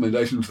kind of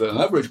recommendations that an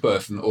average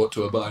person ought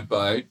to abide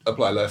by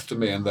apply less to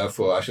me, and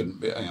therefore I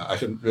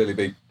shouldn't really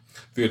be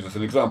viewed as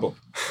an example.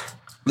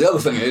 The other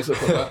thing is, of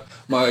course,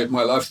 my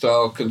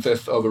lifestyle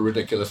consists of a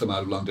ridiculous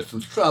amount of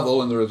long-distance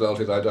travel, and the result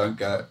is I don't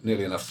get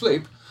nearly enough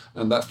sleep,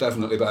 and that's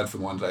definitely bad for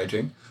one's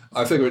aging.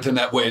 I figure it's a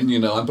net win,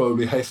 I'm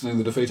probably hastening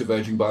the defeat of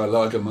aging by a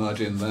larger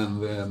margin than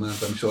the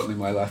amount I'm shortening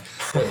my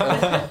life.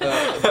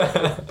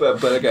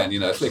 But again,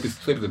 sleep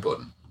is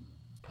important.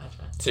 Gotcha.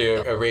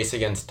 So a race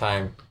against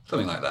time.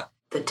 Something like that.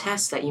 The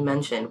tests that you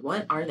mentioned,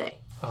 what are they?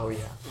 Oh,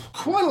 yeah.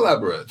 Quite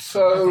elaborate.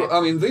 So,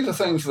 okay. These are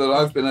things that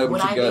I've been able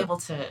to get... Would I be able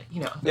to,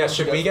 Yeah,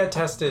 should we get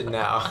tested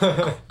now?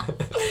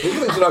 These are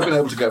things that I've been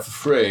able to get for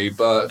free,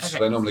 but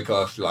they normally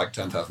cost like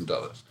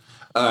 $10,000.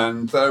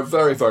 And they're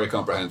very, very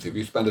comprehensive.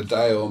 You spend a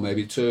day or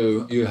maybe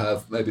two,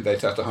 maybe they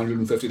test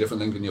 150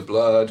 different things in your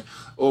blood,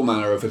 all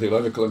manner of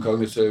physiological and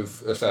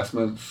cognitive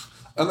assessments,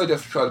 and they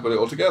just try to put it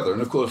all together.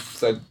 And of course,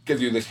 they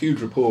give you this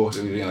huge report,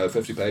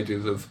 50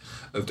 pages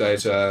of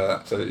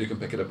data so that you can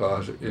pick it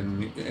apart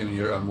in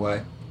your own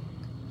way.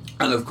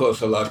 And of course,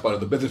 a large part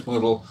of the business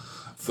model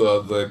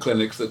for the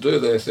clinics that do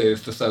this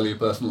is to sell you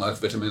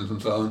personalized vitamins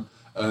and so on.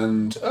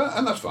 And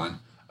that's fine.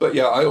 But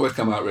yeah, I always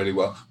come out really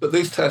well. But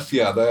these tests,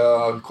 they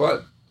are quite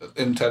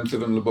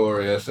intensive and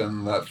laborious,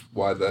 and that's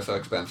why they're so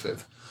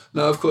expensive.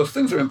 Now, of course,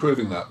 things are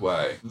improving that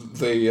way.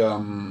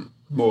 The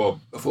more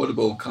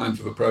affordable kinds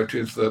of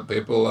approaches that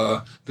people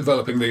are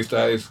developing these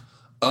days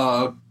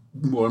are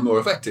more and more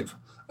effective.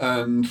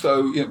 And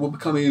so it will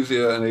become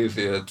easier and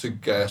easier to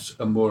get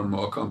a more and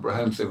more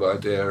comprehensive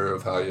idea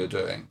of how you're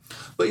doing.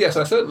 But yes,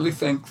 I certainly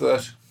think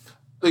that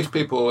these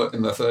people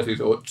in their 30s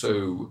ought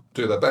to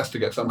do their best to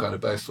get some kind of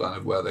baseline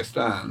of where they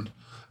stand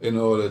in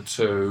order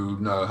to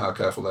know how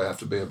careful they have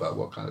to be about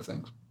what kind of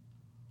things.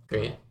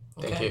 Great.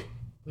 Thank you.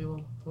 We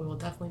will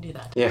definitely do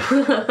that.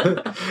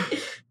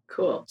 Yeah.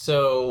 Cool.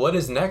 So what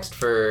is next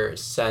for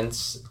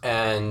Sense,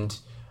 and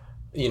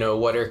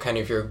what are kind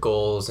of your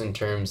goals in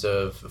terms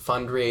of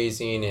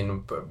fundraising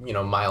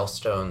and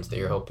milestones that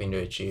you're hoping to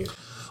achieve?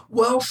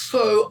 Well,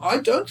 so I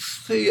don't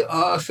see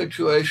our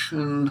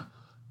situation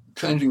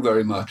changing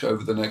very much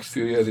over the next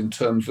few years in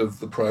terms of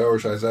the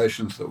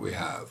prioritizations that we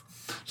have.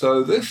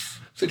 So this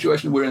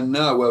situation we're in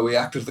now, where we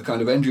act as the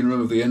kind of engine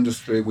room of the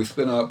industry, we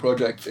spin out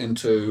projects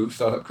into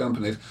startup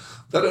companies,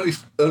 that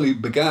only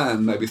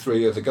began maybe 3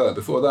 years ago.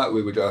 Before that,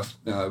 we were just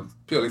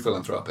purely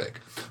philanthropic.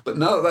 But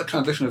now that that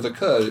transition has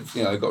occurred, it's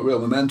got real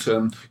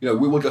momentum. We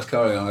will just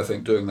carry on, I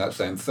think, doing that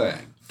same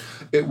thing.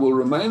 It will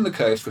remain the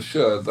case for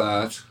sure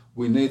that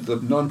we need the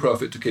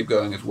non-profit to keep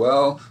going as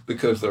well,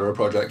 because there are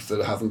projects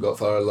that haven't got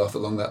far enough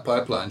along that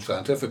pipeline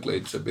scientifically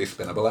to be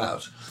spinnable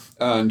out.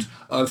 And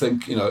I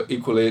think,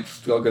 equally it's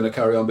still going to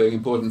carry on being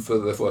important for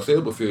the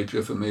foreseeable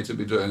future for me to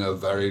be doing a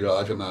very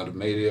large amount of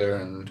media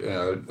and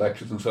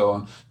lectures and so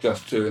on,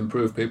 just to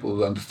improve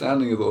people's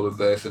understanding of all of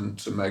this and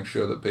to make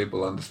sure that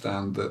people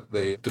understand that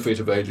the defeat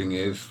of aging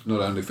is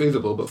not only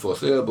feasible but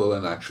foreseeable,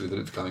 and actually that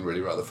it's coming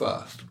really rather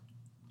fast.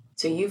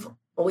 So you've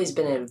always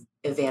been an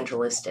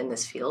evangelist in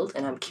this field,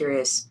 and I'm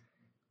curious,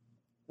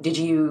 did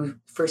you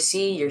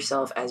foresee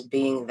yourself as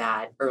being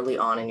that early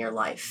on in your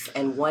life?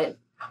 And what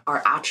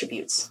are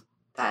attributes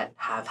that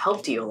have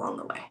helped you along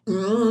the way?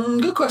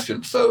 Good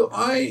question. So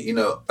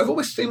I've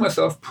always seen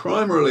myself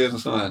primarily as a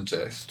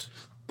scientist,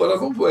 but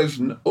I've always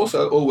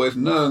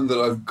known that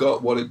I've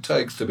got what it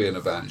takes to be an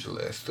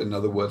evangelist. In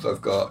other words,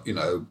 I've got,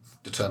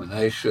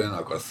 determination,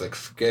 I've got a thick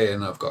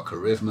skin, I've got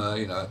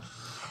charisma,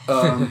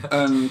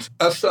 and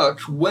as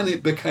such, when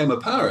it became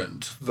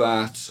apparent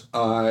that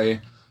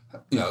I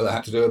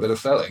had to do a bit of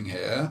selling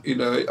here,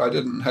 I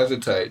didn't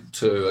hesitate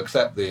to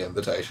accept the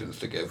invitations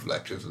to give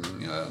lectures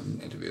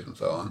and interviews and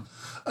so on.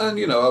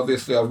 And,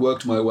 obviously I've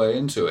worked my way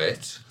into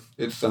it.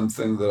 It's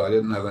something that I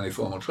didn't have any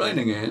formal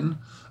training in,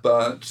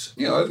 but,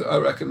 I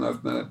reckon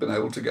I've been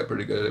able to get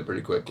pretty good at it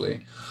pretty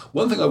quickly.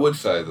 One thing I would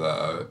say,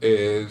 though,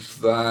 is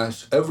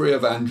that every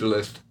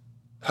evangelist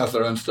has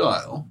their own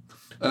style,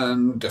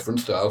 and different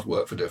styles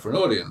work for different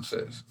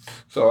audiences.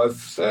 So I've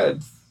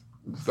said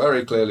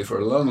very clearly for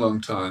a long, long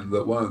time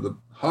that one of the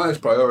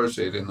highest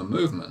priorities in the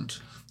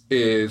movement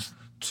is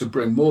to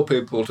bring more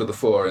people to the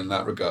fore in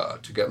that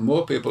regard, to get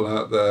more people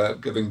out there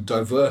giving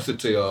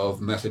diversity of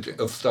messaging,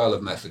 of style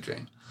of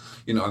messaging.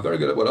 I'm very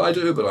good at what I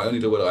do, but I only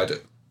do what I do.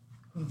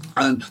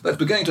 And that's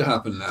beginning to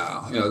happen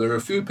now. There are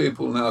a few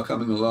people now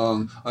coming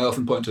along. I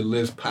often point to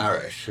Liz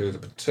Parrish, who's a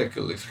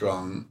particularly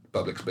strong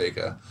public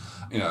speaker,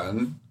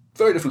 and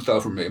very different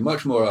style from me,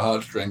 much more a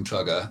heartstring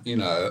tugger,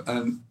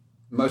 and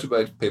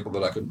motivate people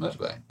that I could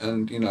motivate.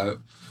 And,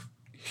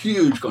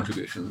 huge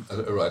contribution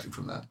arising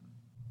from that.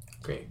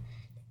 Great.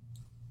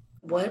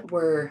 What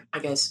were,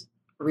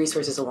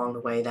 resources along the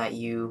way that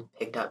you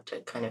picked up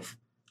to kind of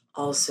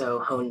also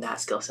hone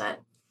that skill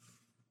set?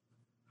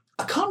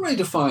 I can't really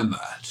define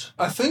that.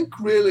 I think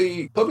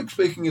really public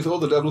speaking is all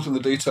the devil's in the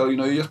detail.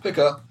 You just pick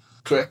up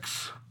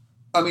tricks.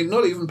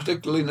 Not even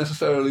particularly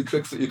necessarily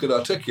tricks that you could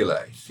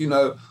articulate.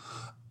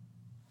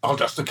 I'll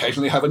just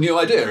occasionally have a new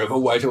idea of a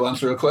way to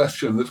answer a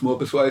question that's more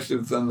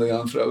persuasive than the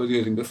answer I was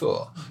using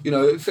before.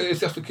 It's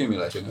just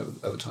accumulating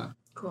over time.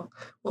 Cool.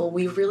 Well,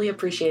 we really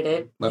appreciate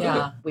it.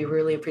 We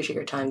really appreciate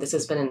your time. This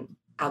has been an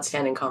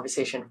outstanding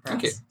conversation for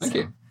us. Thank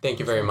you. Thank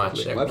you very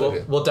much.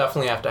 We'll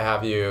definitely have to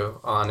have you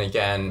on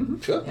again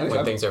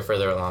when things are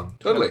further along.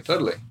 Totally.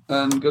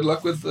 And good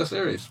luck with the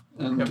series.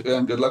 And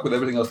good luck with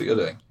everything else that you're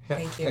doing. Yeah.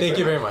 Thank you. Thank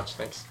you very much.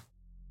 Thanks.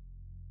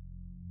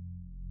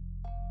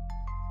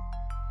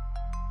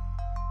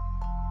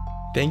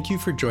 Thank you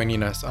for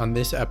joining us on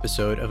this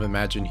episode of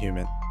Imagine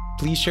Human.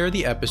 Please share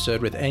the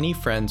episode with any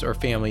friends or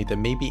family that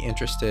may be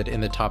interested in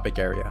the topic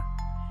area.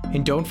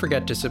 And don't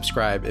forget to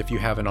subscribe if you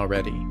haven't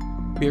already.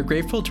 We are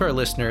grateful to our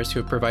listeners who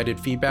have provided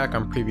feedback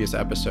on previous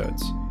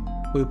episodes.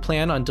 We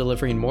plan on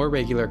delivering more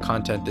regular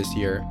content this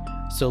year,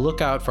 so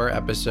look out for our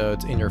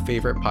episodes in your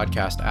favorite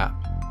podcast app.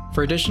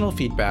 For additional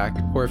feedback,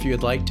 or if you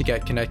would like to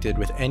get connected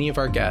with any of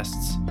our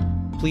guests,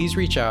 please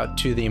reach out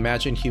to the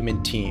Imagine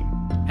Human team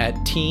at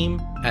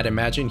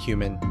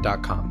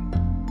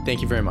team@imaginehuman.com.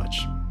 Thank you very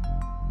much.